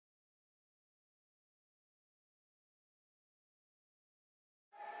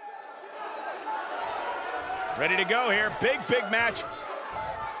Ready to go here. Big match.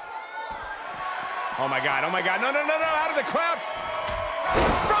 Oh my God, oh my God. No, out of the crowd.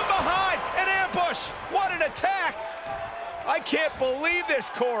 From behind, an ambush. What an attack. I can't believe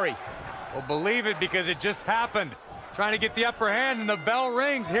this, Corey. Well, believe it because it just happened. Trying to get the upper hand and the bell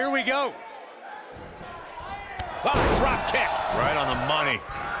rings. Here we go. Oh, drop kick. Right on the money.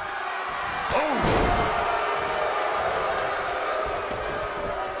 Oh.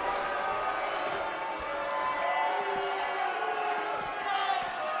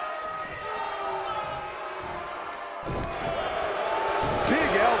 Big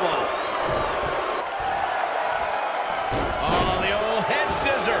elbow. Oh, the old head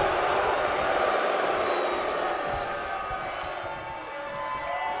scissor.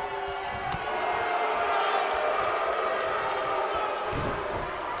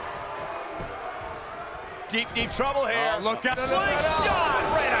 Deep trouble here. Oh, look at it. Slingshot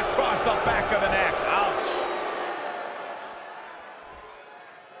right across the back of the neck. Ouch.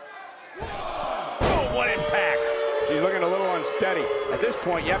 Oh, what impact. She's looking a little unsteady. At this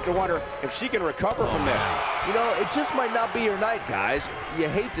point, you have to wonder if she can recover from this. You know, it just might not be your night, guys. You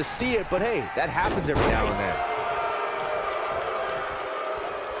hate to see it, but hey, that happens every now and then.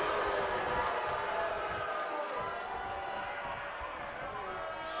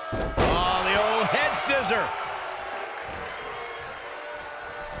 Oh, the old head scissor.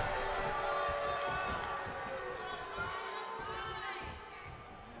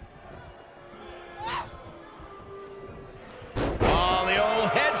 Oh, the old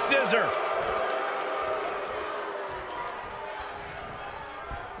head scissor.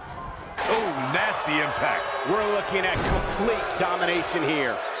 Oh, nasty impact. We're looking at complete domination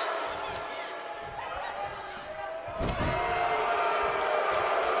here.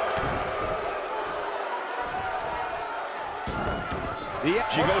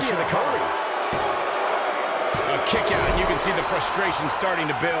 She goes for the cover. A kick out, and you can see the frustration starting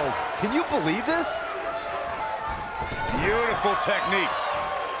to build. Can you believe this? Beautiful technique.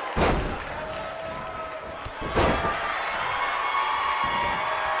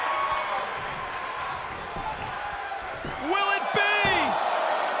 Will it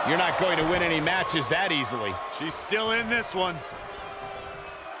be? You're not going to win any matches that easily. She's still in this one.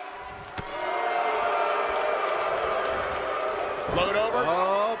 Float over.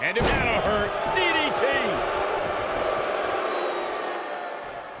 Oh. And that'll hurt. DDT.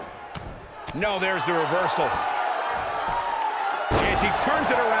 No, there's the reversal. And she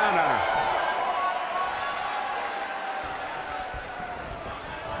turns it around on her.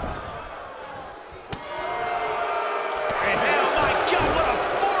 And oh my God, what a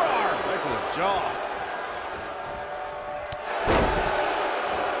forearm. Right to the jaw.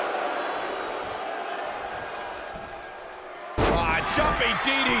 Jumping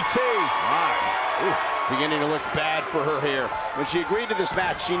DDT. Wow. Beginning to look bad for her here. When she agreed to this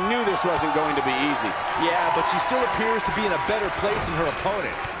match, she knew this wasn't going to be easy. Yeah, but she still appears to be in a better place than her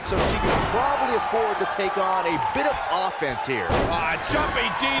opponent. So she can probably afford to take on a bit of offense here.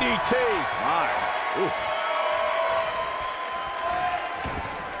 Jumping DDT. My. Ooh.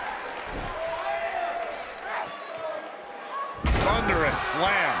 Thunderous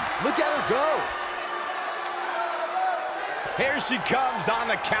slam. Look at her go. Here she comes on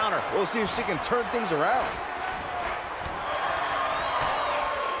the counter. We'll see if she can turn things around.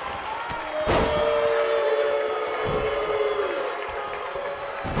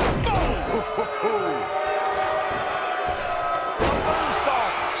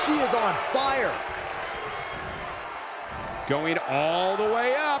 Moonsault. She is on fire. Going all the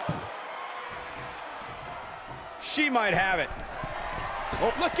way up. She might have it.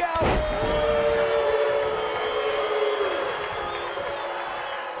 Oh, look out.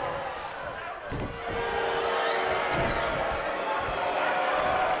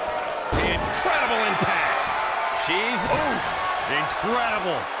 Incredible impact. She's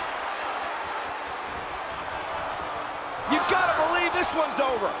Incredible. You gotta believe this one's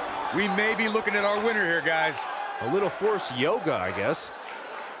over. We may be looking at our winner here, guys. A little forced yoga, I guess.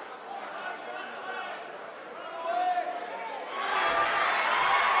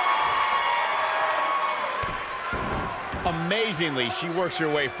 Amazingly, she works her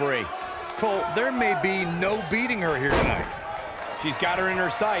way free. Cole, there may be no beating her here tonight. She's got her in her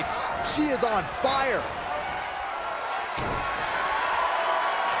sights. She is on fire.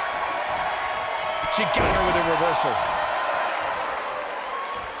 She got her with a reversal.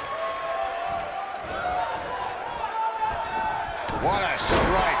 What a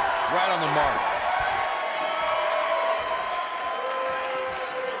strike. Right on the mark.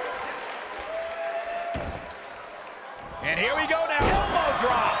 And here we go now. Elbow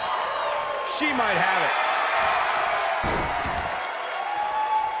drop. She might have it.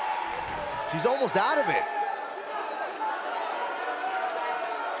 She's almost out of it.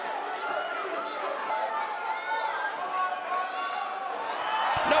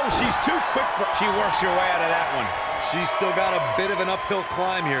 No, she's too quick for... She works her way out of that one. She's still got a bit of an uphill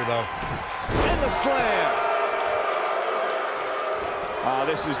climb here, though. And the slam. Oh,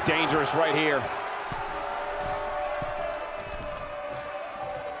 this is dangerous right here.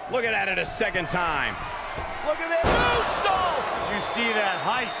 Look at that a second time. Look at that moonsault! You see that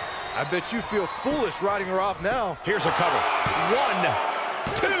height? I bet you feel foolish riding her off now. Here's a cover. 1,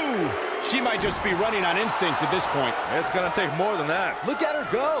 2. She might just be running on instinct at this point. It's going to take more than that. Look at her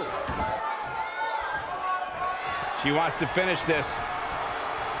go. She wants to finish this.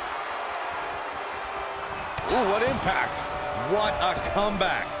 Ooh, what impact. What a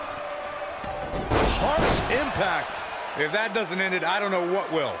comeback. Harsh impact. If that doesn't end it, I don't know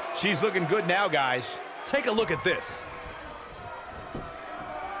what will. She's looking good now, guys. Take a look at this.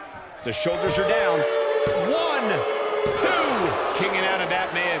 The shoulders are down. 1, 2. Kicking out of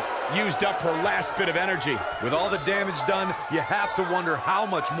that may have used up her last bit of energy. With all the damage done, you have to wonder how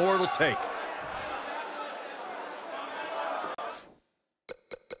much more it'll take.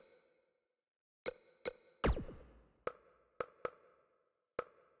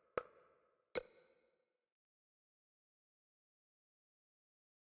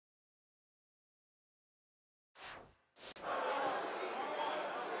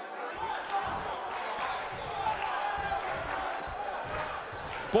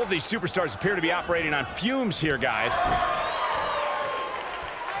 Both of these superstars appear to be operating on fumes here, guys.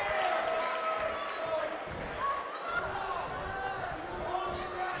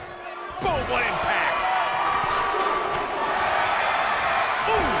 Boom, what impact!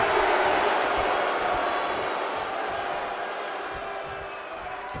 Ooh.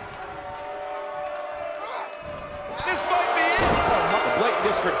 This might be it! A blatant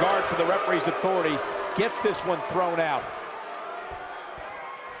disregard for the referee's authority gets this one thrown out.